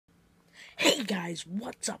Hey guys,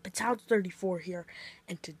 what's up? It's House34 here,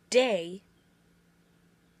 and today,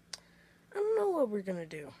 I don't know what we're gonna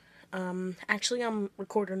do. Actually, I'm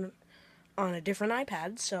recording on a different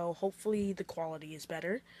iPad, so hopefully the quality is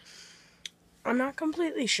better. I'm not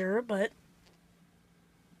completely sure, but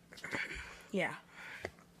yeah.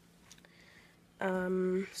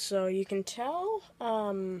 So you can tell,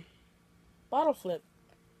 bottle flip,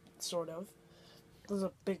 sort of. There's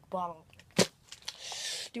a big bottle.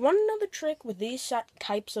 Do you want to know the trick with these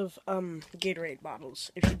types of, Gatorade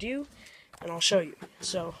bottles? If you do, then I'll show you.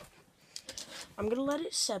 So, I'm gonna let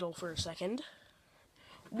it settle for a second.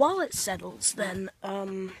 While it settles, then,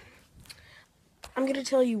 I'm gonna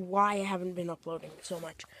tell you why I haven't been uploading so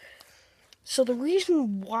much. So the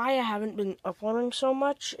reason why I haven't been uploading so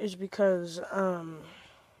much is because,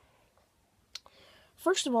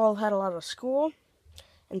 first of all, I've had a lot of school,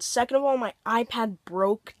 and second of all, my iPad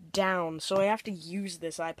broke down, so I have to use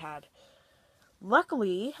this iPad.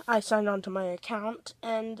 Luckily, I signed on to my account,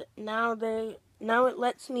 and now it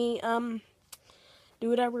lets me, do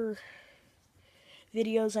whatever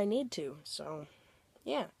videos I need to, so,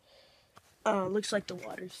 yeah. Looks like the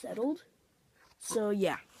water's settled. So,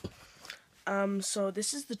 yeah. So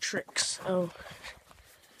this is the tricks.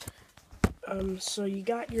 So you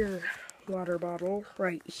got your water bottle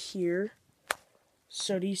right here.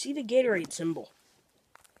 So do you see the Gatorade symbol?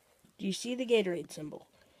 Do you see the Gatorade symbol?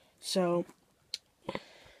 So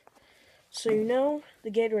you know the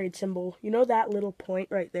Gatorade symbol, you know that little point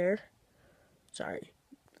right there? Sorry.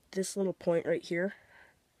 This little point right here.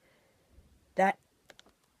 That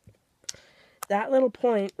little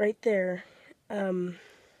point right there. Anyways,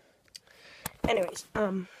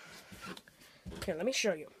 here, let me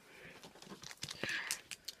show you.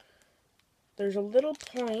 There's a little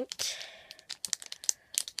point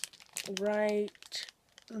right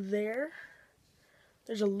there.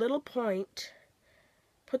 There's a little point.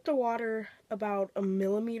 Put the water about a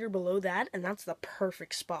millimeter below that, and that's the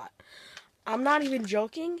perfect spot. I'm not even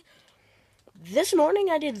joking. This morning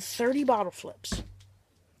I did 30 bottle flips.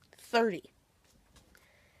 30.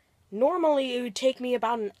 Normally it would take me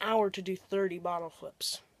about an hour to do 30 bottle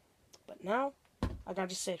flips. But now, I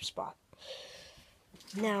got a safe spot.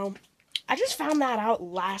 Now, I just found that out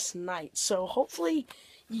last night, so hopefully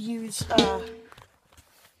you use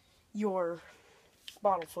your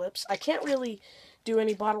bottle flips. I can't really do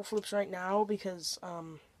any bottle flips right now because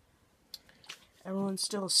everyone's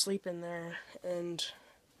still asleep in there, and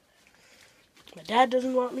my dad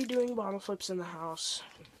doesn't want me doing bottle flips in the house.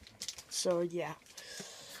 So yeah.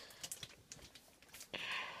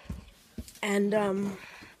 And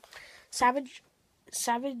Savage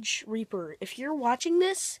Reaper, if you're watching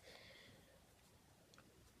this,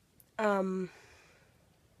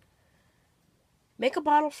 make a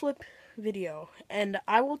bottle flip video, and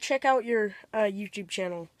I will check out your YouTube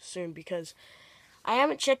channel soon, because I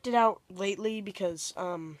haven't checked it out lately because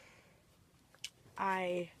of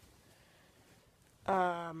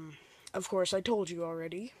course I told you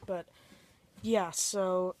already, but yeah.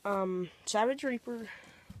 So Savage Reaper,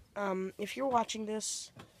 if you're watching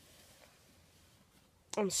this,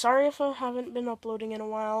 I'm sorry if I haven't been uploading in a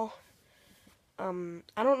while.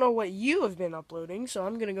 I don't know what you have been uploading, so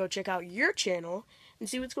I'm gonna go check out your channel and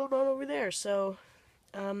see what's going on over there. So,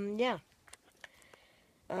 yeah.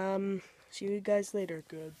 See you guys later.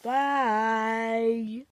 Goodbye.